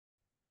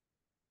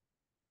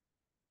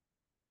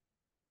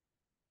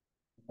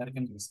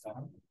అందరికీ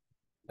నమస్కారం.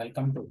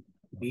 Welcome to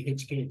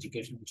B.H.K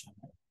education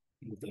channel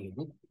in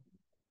Telugu.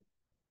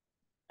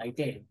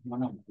 అయితే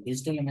మనం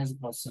డిజిటల్ ఇమేజ్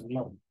ప్రాసెసింగ్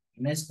లో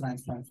ఇమేజ్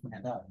ట్రాన్స్ఫార్మ్స్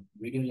మీద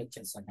వీడియో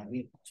లెక్చర్స్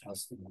అనేవి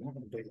చేస్తున్నాము.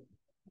 అంటే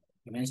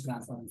ఇమేజ్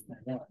ట్రాన్స్ఫార్మ్స్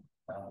మీద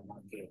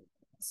మనకి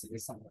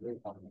సిరీస్ అనేది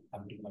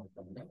కంటిన్యూ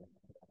అవుతుంది.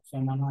 సో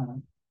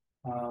మనం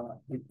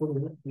ఇప్పుడు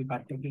ఈ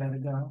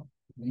పర్టికులర్గా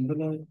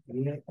ఇందులో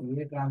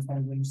ఏ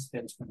ట్రాన్స్ఫార్మ్ గురించి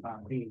తెలుసుకుంటాం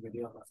అంటే ఈ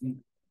వీడియోని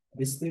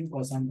డిస్క్రీట్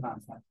కోసైన్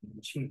ట్రాన్స్ఫార్మ్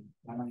గురించి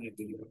మనం ఈ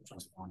వీడియో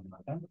చూస్తాం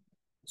అనమాట.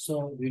 సో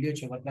వీడియో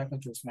చివరి దాకా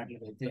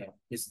చూసినట్లయితే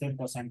డిస్క్రీట్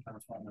కోసైన్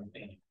ట్రాన్స్ఫార్మ్ అంటే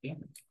ఏంటి,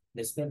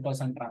 డిస్క్రీట్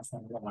కోసైన్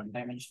ట్రాన్స్ఫార్మ్ లో 1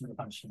 డైమెన్షనల్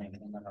ఫంక్షన్ ఏ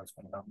విధంగా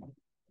రాసుకుంటాము,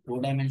 2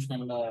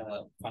 డైమెన్షనల్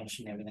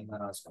ఫంక్షన్ ఏ విధంగా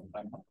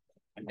రాసుకుంటాము,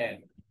 అంటే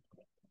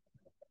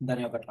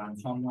దాని యొక్క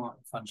ట్రాన్స్ఫార్మ్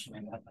ఫంక్షన్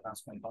ఏ విధంగా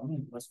రాసుకుంటాము,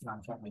 ఇన్వర్స్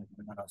ట్రాన్స్ఫార్మ్ ఏ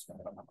విధంగా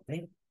రాసుకుంటాం అనేది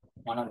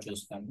మనం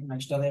చూస్తాము.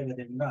 నెక్స్ట్ అదే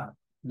విధంగా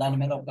దాని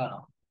మీద ఒక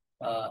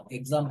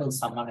ఎగ్జాంపుల్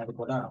సమ్ అనేది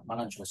కూడా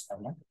మనం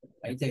చూస్తాము.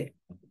 అయితే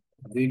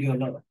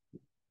వీడియోలో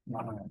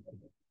మనం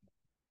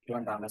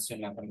ఇటువంటి ఆలస్యం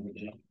లేకుండా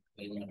వీడియో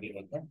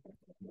అయితే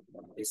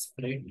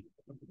discrete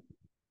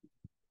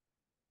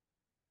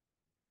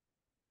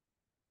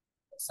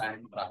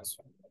sine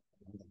transform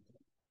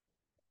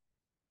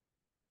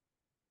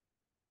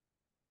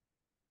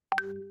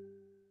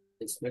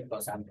discrete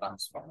cosine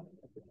transform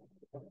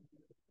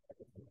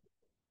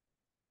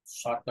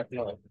short cut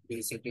లో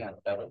DCT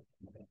అంటారు.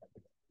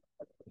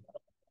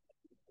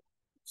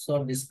 సో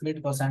డిస్క్రీట్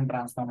కోసైన్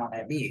ట్రాన్స్ఫార్మ్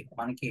అనేది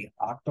మనకి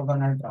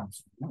orthogonal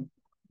transform.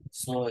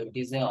 So it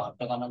is a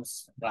orthogonal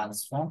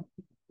transform,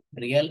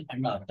 real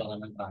and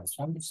orthogonal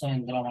transform. So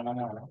ఇందులో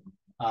మనము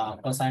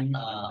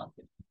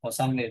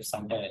కొసైన్ వేవ్స్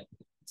అంటే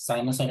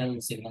సైనోసైడల్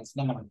సిగ్నల్స్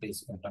ని మనం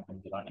తీసుకుంటాం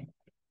ఇందులోని.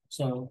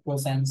 సో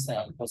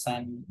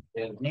కొసైన్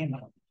వేవ్ ని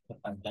మనం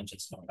కన్సిడర్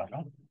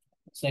చేసుకుంటాము.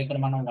 సో ఇక్కడ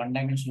మనం 1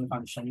 డైమెన్షనల్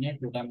ఫంక్షన్ ని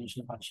 2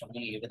 డైమెన్షనల్ ఫంక్షన్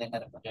ని ఏ విధంగా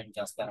రిప్రజెంట్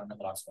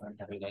చేస్తారన్నది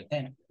రాసుకున్నట్టు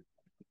అయితే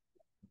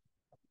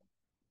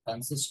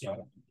consist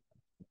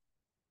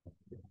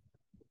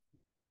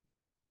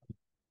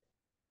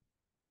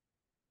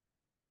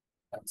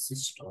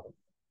of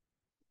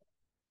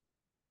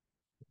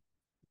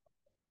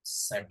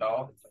set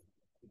of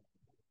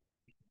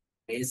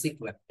basic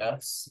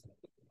vectors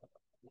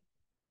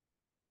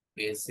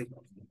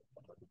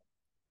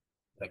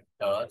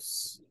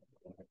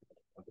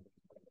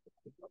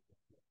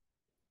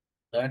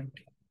that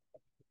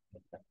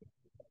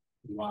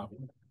one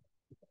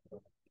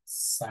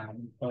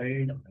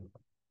sampled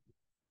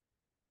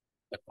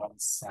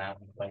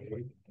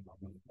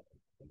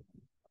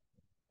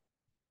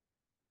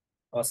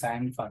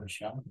cosine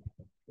function,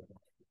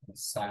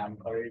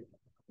 sampled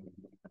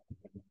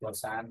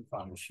cosine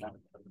function.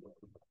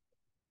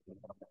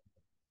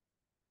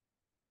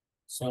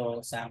 So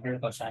sampled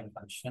cosine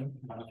function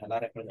మనం ఎలా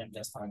రిప్రజెంట్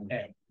చేస్తామంటే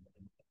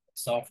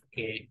s of k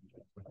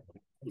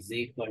is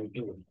equal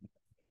to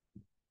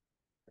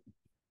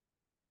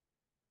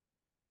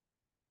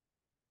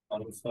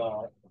alpha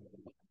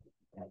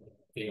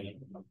k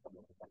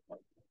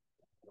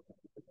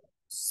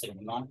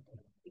sigma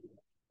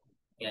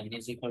n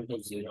is equal to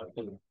 0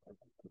 to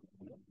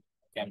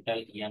capital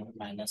N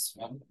minus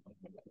 1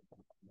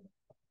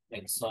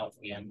 x of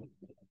n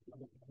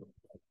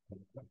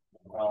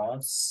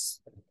cos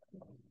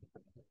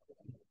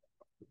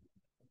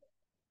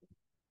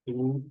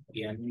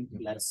 2n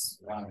plus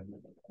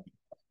 1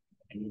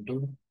 into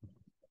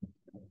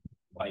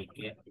pi k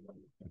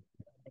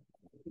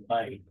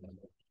by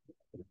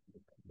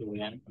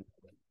 2n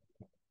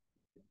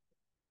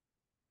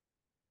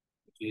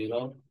 0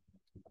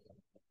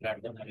 greater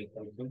than or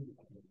equal to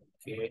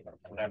k greater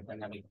than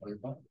or equal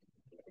to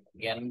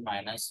n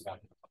minus 1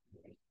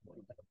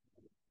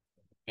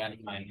 n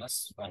minus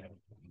 1.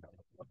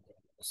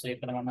 So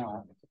ఇక్కడ మనం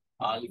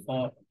alpha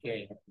k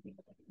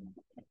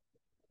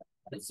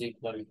is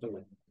equal to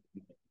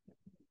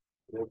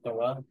root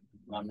over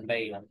 1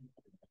 by n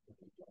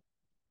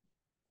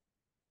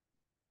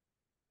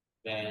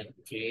where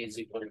k is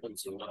equal to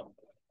 0.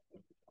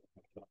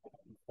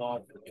 For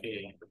k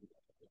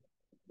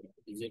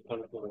is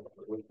equal to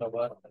root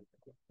over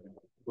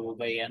 2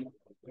 by n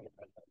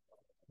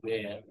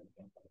where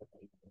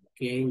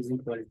k is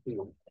equal to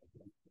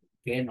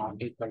k not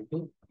equal to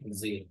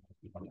 0.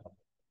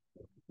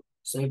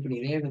 So ఇప్పుడు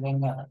ఇదే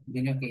విధంగా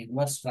దీని యొక్క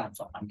inverse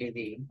transform అంటే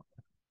ఇది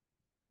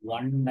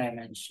one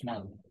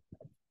dimensional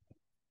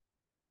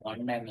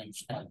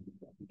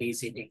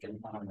DCT కింద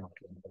మనం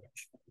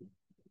మాట్లాడుకోవచ్చు.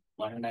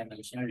 1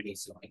 డైమెన్షనల్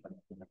DCT.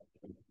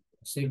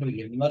 సో ఇప్పుడు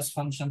inverse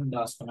function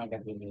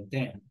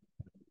రాసుకున్నట్లయితే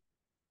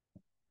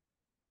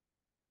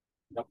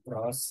the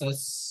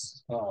process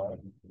of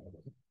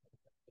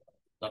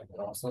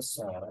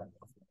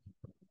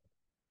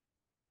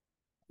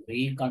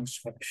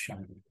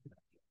reconstructing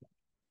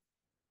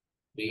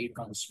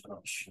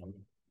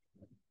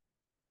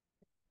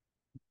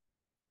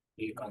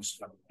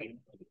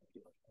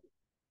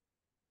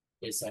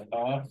a set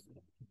of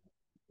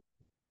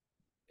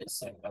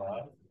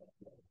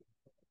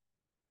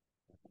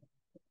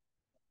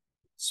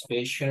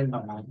spatial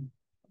domain,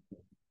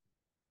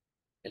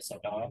 a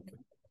set of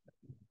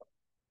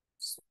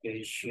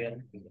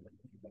spatial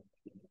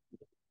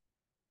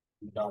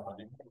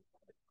domain,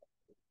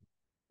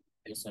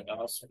 a set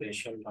of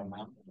spatial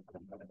domain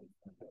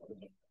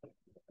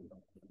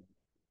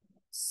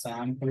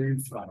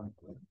sampled from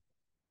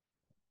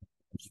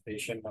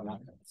spatial domain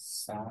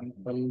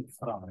sample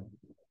from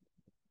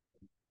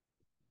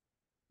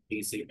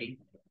DCT,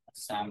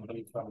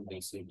 sample from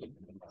DCT,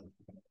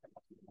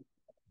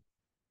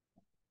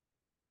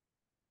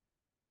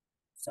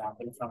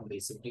 sample from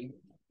DCT.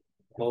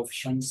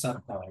 Coefficients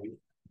are called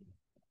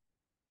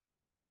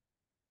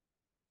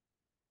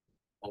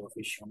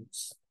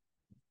coefficients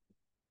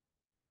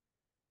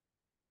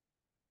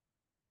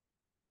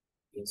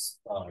is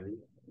called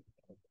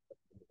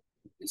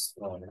is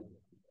called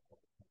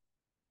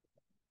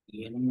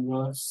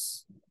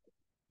inverse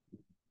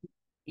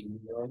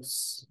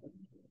inverse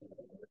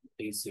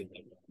DCT,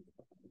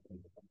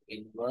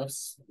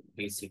 inverse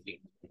DCT.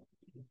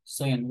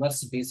 So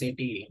inverse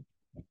DCT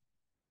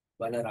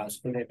వాళ్ళ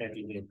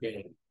రాసుకునేటట్లయితే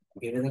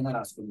ఏ విధంగా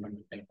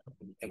రాసుకుంటే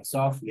X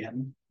of N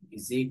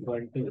is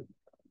equal to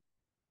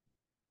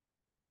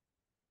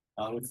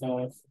alpha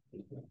of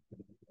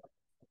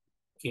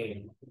K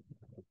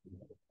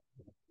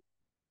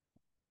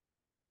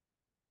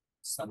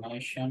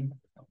summation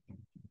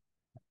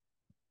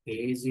k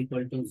is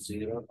equal to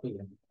 0 to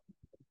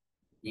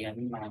n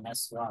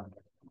minus 1,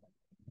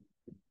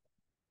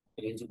 k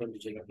is equal to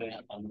 0 to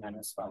n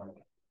minus 1,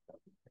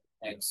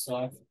 x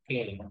of k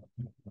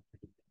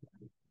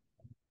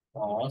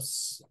cos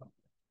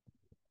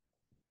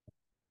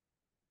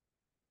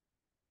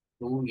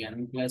 2n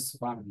plus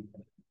 1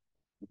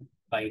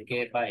 by k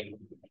by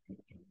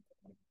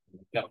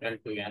capital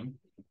 2n,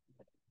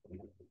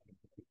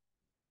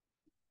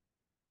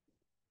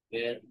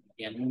 where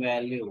n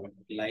value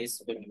lies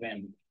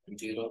between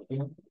 0 to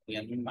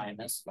n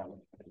minus 1.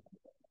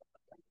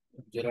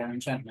 0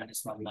 నుంచి n minus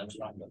 1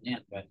 మధ్యలో ఉంటుంది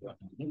n value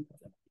అనేది.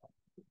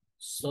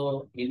 So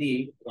ఇది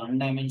one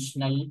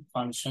dimensional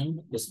function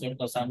discrete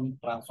cosine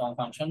transform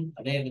function.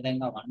 అదే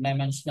విధంగా one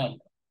dimensional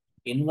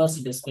inverse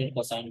discrete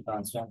cosine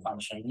transform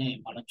function ని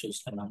మనం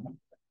చూస్తున్నాము.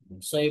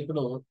 సో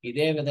ఇప్పుడు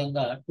ఇదే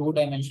విధంగా టూ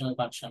డైమెన్షనల్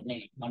ఫంక్షన్ ని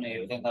మనం ఏ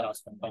విధంగా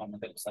రాసుకుంటాం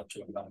అన్నది ఒకసారి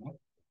చూద్దాము.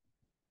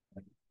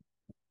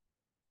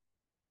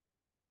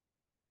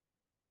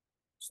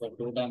 సో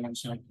టూ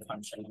డైమెన్షనల్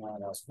ఫంక్షన్ మనం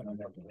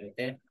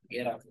రాసుకున్నట్లయితే ఏ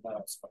రకంగా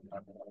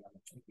రాసుకుంటాము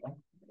మనం చూద్దాం.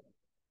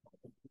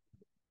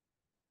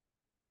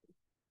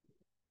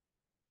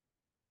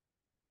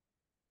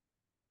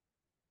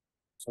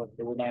 So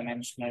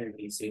two-dimensional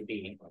DCT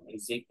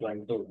is equal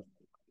to,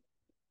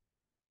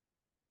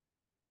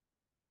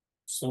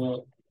 so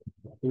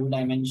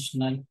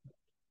two-dimensional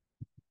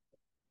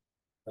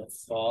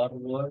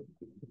forward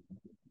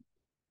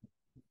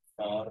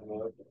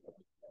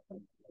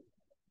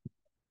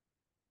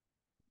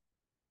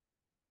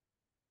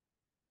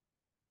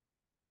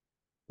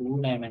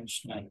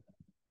two-dimensional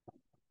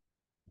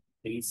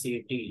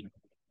DCT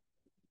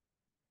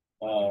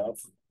of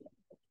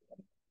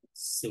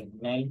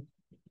signal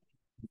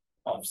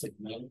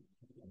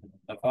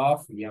f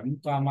of m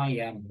comma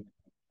n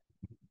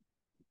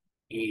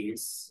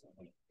is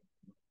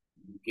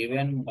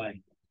given by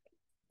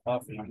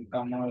of m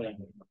comma n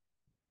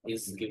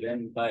is given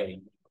by,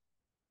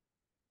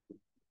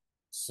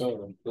 so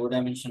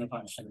two-dimensional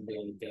function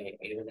అయితే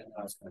ఏ విధంగా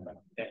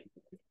రాసుకుంటామంటే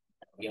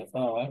f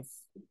of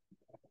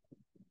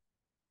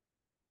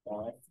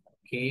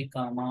k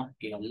comma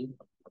l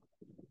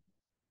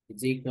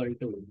is equal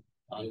to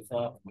alpha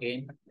of k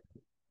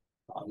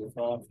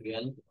alpha of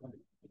l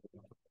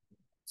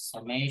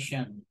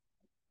summation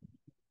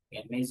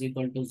n is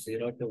equal to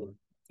 0 to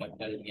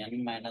capital N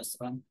minus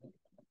 1,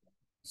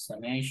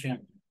 summation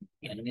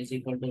n is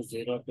equal to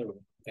 0 to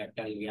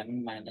capital N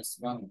minus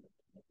 1,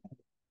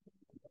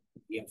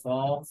 f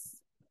of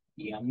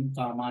m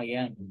comma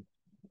n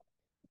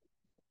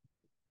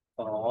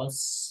cos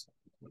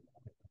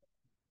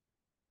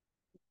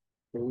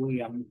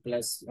 2m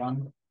plus 1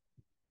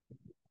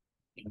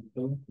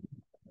 into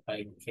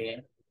pi k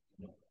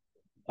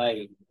by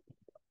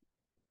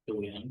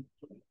 2n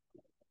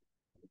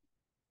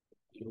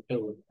into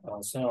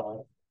cos of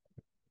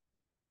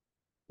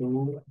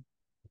 2n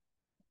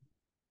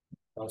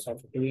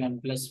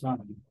plus 1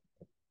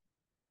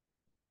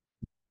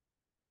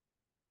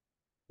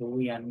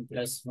 2n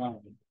plus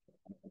 1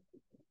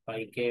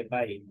 pi k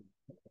by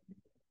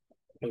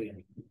 2n.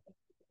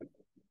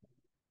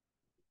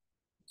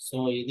 So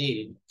ఇది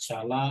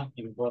చాలా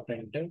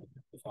important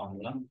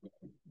formula.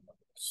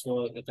 So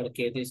ఇక్కడ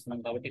కే తీసుకున్నాం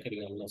కాబట్టి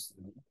ఇక్కడికి L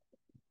వస్తుంది,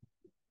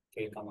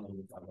 కే common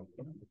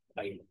కాబట్టి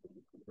పై.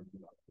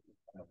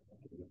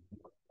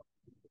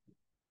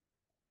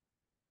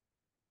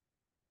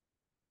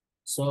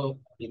 So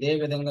ఇదే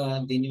విధంగా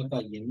దీని యొక్క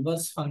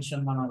ఇన్వర్స్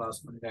ఫంక్షన్ మనం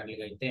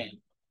రాసుకునేటట్లయితే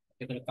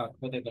ఇక్కడ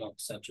కాకపోతే ఇక్కడ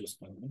ఒకసారి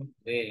చూసుకోండి,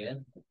 where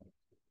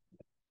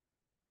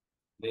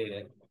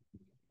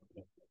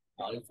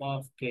alpha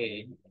of K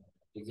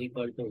is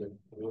equal to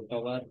root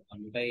over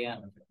 1 by n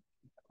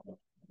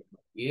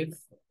if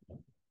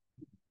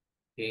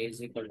k is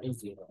equal to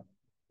 0.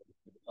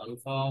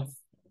 Alpha of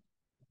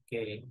k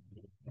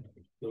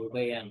 2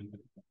 by n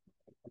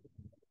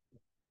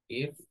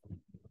if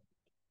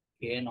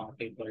k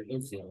not equal to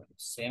 0.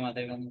 Same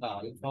అదే విధంగా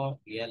alpha of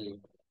L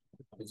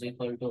is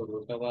equal to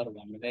root over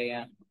 1 by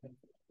n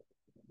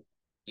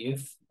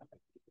if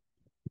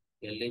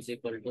L is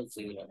equal to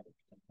 0.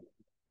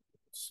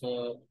 So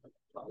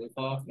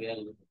alpha of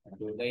L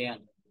 2 by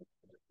n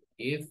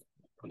if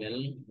L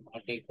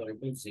not equal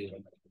to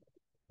 0.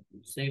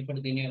 So ఇప్పుడు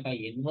దీని యొక్క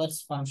inverse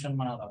function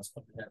మనం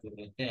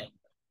రాసుకున్నట్లయితే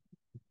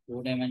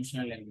 2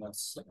 dimensional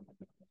inverse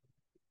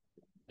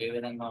ఏ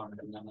విధంగా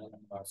ఉంటుంది అనేది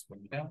మనం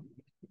రాసుకుంటే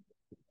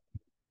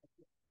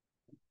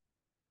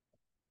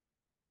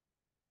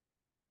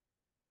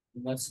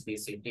inverse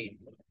డిసిటీ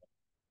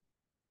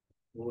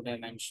 2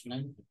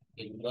 dimensional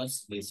inverse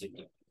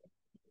డిసిటీ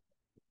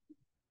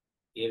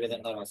ఏ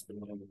విధంగా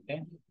రాసుకుంటామంటే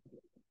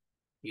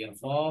f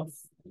of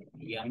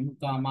m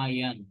comma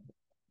n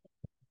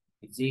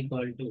is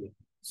equal to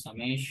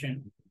summation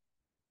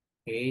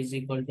k is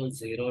equal to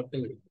 0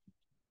 to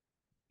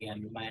n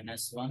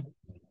minus 1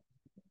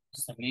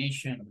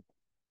 summation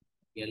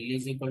L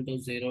is equal to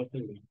 0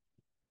 to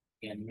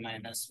n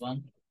minus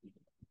 1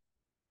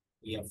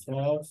 f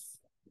of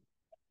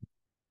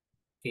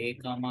k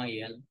comma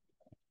L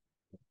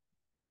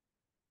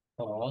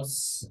cos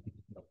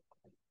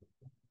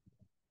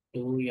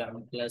 2m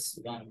plus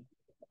 1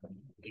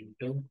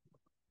 into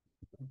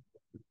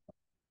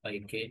pi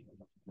k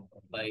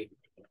by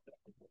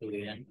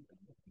 2n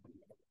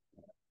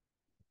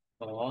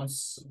cos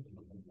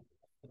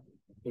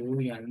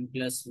 2n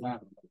plus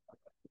 1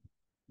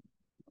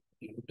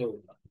 into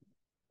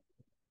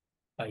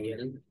pi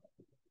l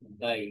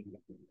by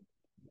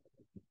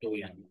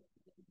 2n.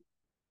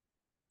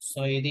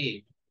 So ఇది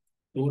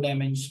 2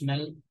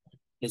 dimensional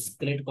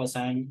discrete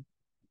cosine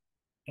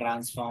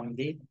transform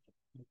the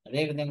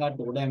అదేవిధంగా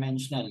 2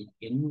 dimensional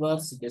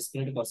inverse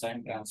discrete cosine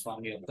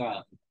transform యొక్క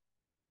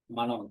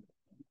మనం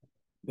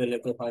వీళ్ళ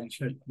యొక్క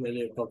function వీళ్ళ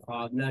యొక్క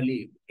ఫార్ములాని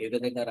ఏ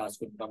విధంగా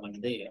రాసుకుంటాం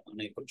అనేది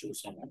మనం ఇప్పుడు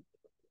చూసాము.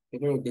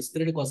 ఇప్పుడు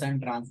డిస్క్రీట్ కొసైన్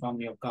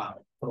ట్రాన్స్ఫార్మ్ యొక్క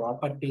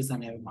ప్రాపర్టీస్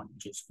అనేవి మనం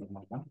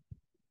చూసుకున్నాము.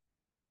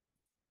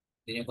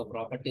 దీని యొక్క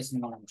ప్రాపర్టీస్ ని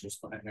మనం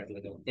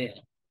చూసుకున్నట్లయితే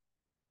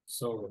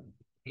సో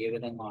ఏ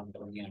విధంగా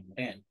ఉంటుంది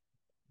అంటే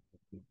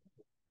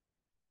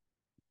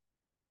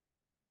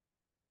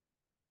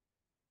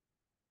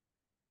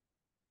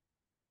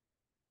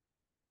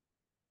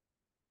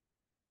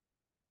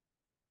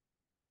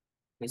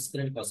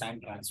డిస్క్రీట్ కొసైన్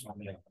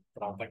ట్రాన్స్ఫార్మ్ యొక్క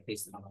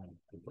ప్రాపర్టీస్ మనం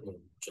ఇప్పుడు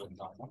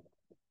చూద్దాము.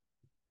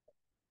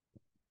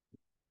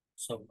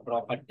 So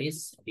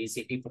properties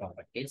డిసిటీ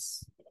properties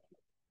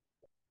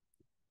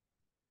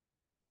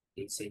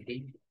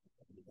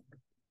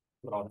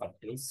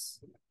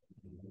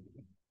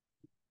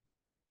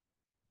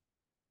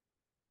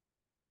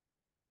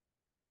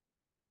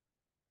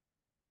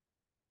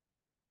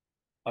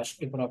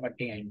first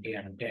property ఏంటి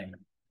అంటే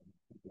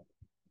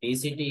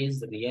డిసిటీ is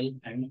real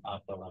and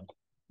orthogonal.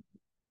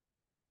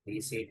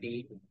 డిసిటీ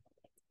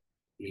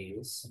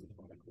is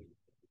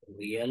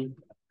real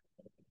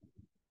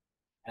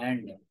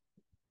and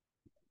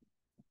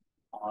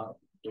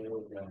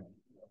orthogonal.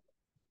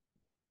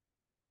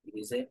 It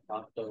is a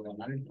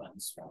orthogonal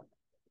transform.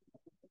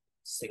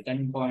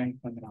 Second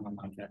point మనం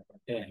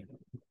మాట్లాడుకుంటే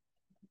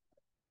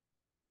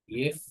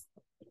if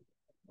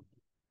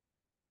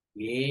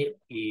A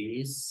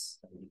is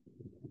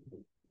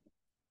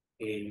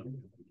a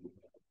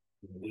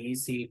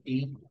BCT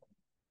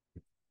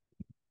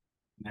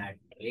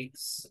matrix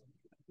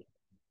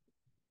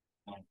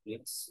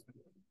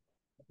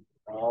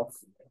of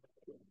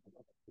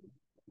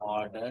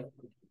order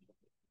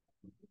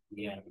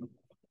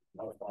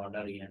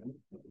n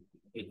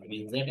it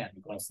means that n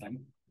cross n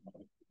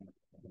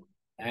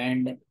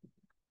and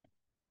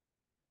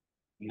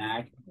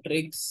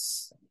matrix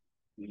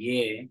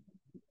A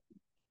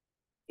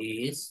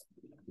is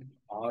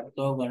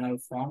orthogonal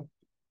form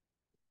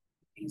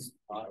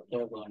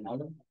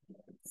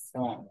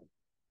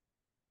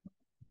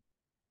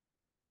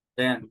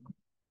then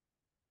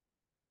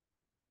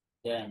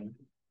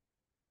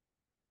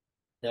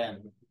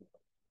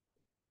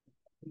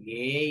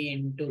A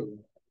into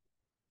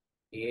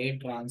A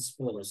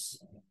transpose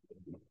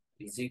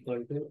is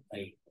equal to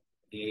I.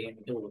 A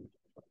into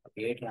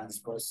A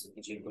transpose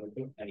is equal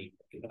to I.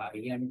 ఇక్కడ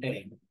I అంటే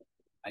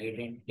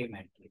identity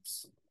matrix.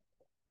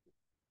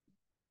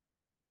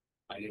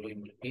 I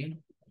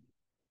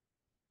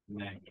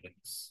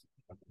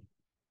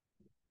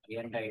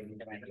అంటే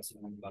identity matrix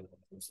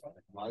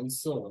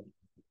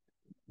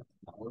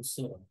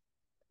also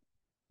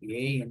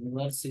A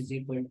inverse is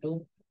equal to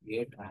A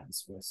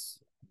transpose.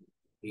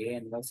 A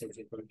inverse is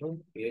equal to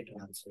A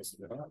transpose.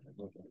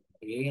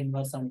 A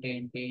inverse అంటే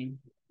ఏంటి?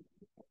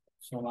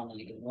 So మన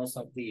inverse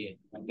of the A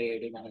అంటే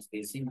AD minus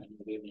BC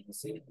minus B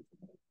minus A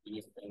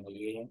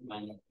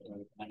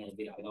minus B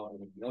అలా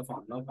ఉంటుంది.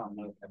 Formula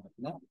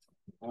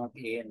మనకి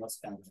A inverse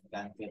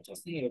calculate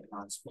చేస్తే A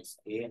transpose.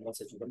 A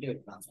inverse is equal to A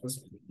transpose.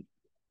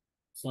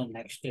 So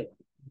next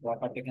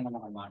property కింద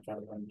మనం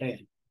మాట్లాడుకుంటే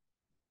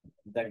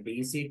the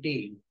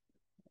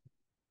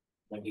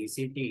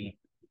DCT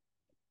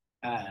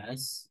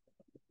has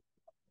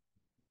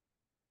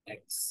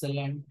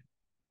excellent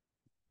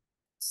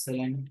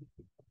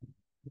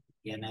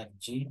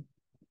energy,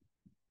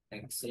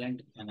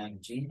 excellent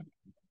energy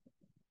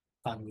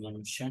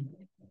consumption,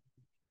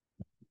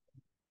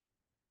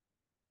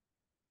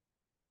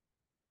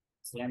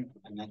 excellent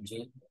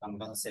energy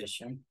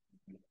compensation,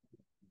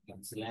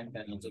 excellent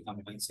energy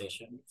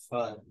compensation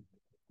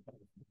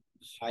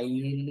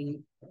highly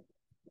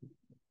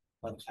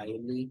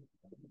highly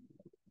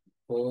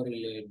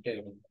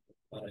correlated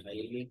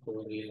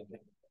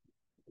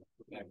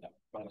data,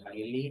 for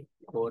highly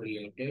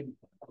correlated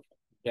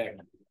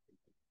data,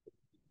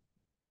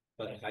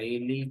 for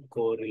highly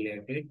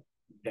correlated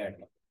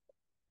data.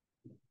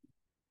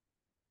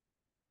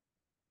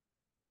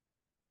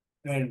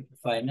 And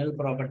final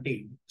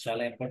property,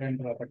 chala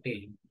important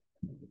property.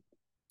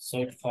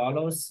 So it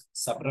follows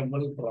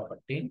separable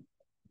property,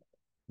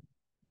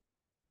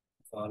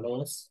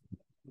 follows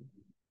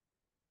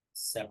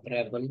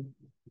separable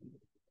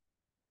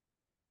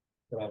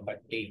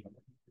property.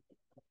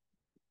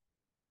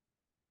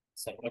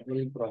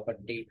 Separable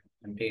property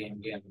అంటే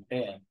ఏంటి అంటే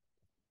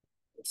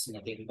it's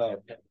nothing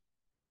but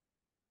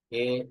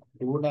a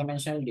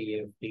two-dimensional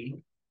DFT,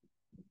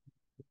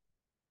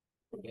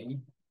 okay,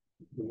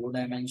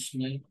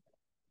 two-dimensional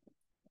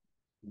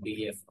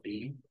DFT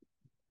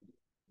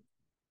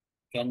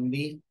can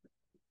be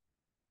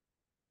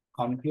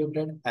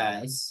computed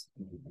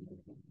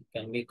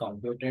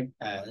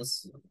as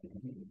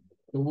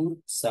two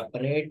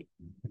separate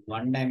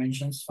one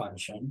dimensions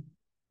function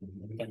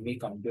can be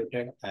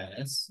computed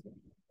as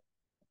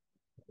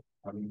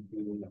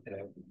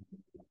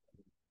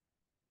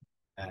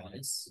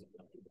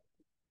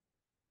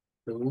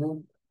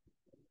two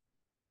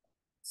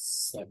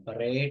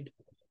separate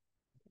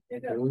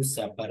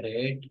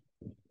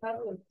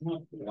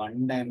one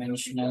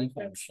dimensional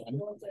function,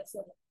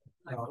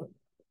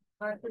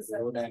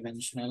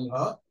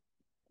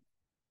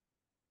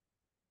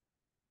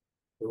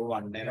 two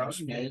one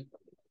dimensional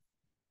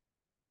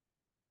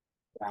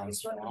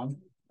transform,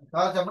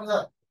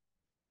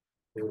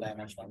 two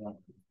dimensional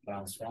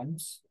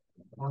transforms,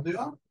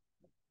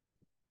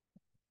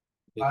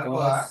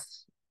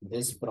 because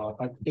this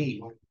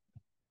property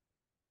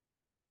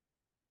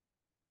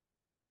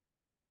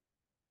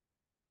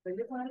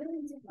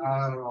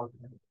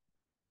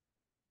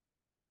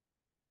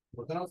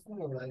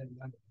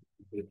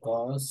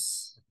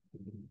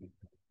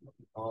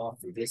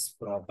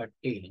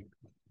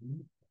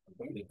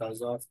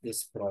because of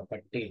this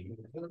property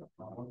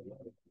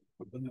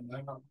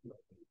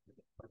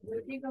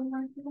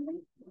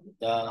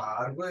the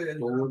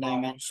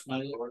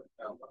two-dimensional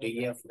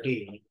DFT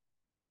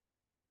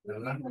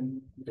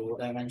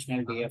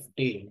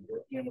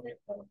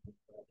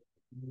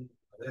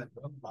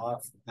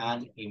of an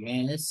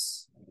image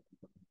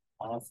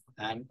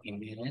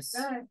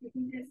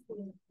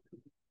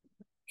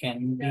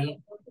can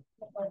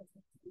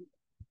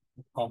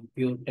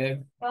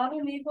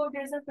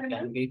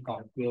be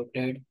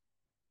computed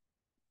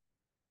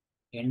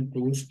in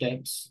two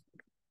steps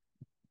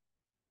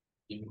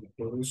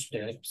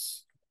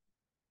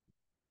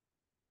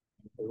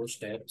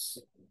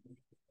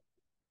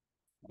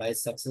by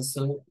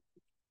successive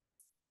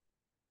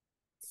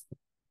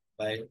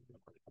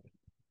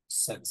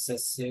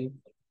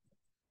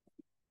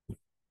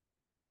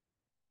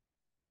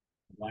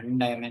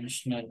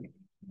one-dimensional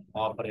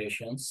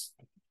operations,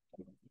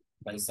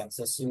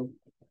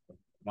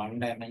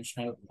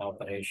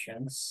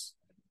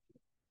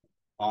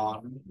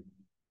 on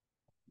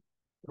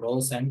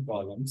rows and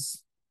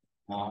columns,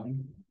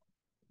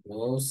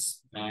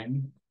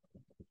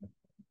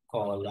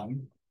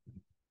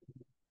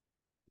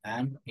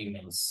 and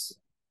image,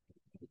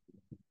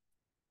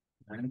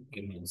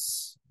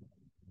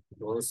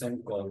 rows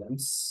and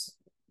columns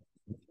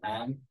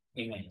and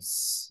image.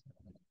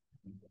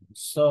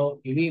 So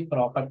ఇవి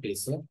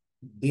properties.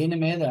 దీని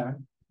మీద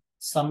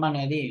some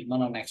అనేది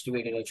మనం next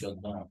వీడియోలో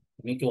చూద్దాం.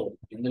 మీకు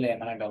ఇందులో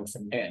ఏమైనా డౌట్స్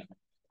ఉంటే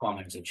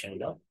కామెంట్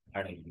సెక్షన్లో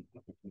అడగండి.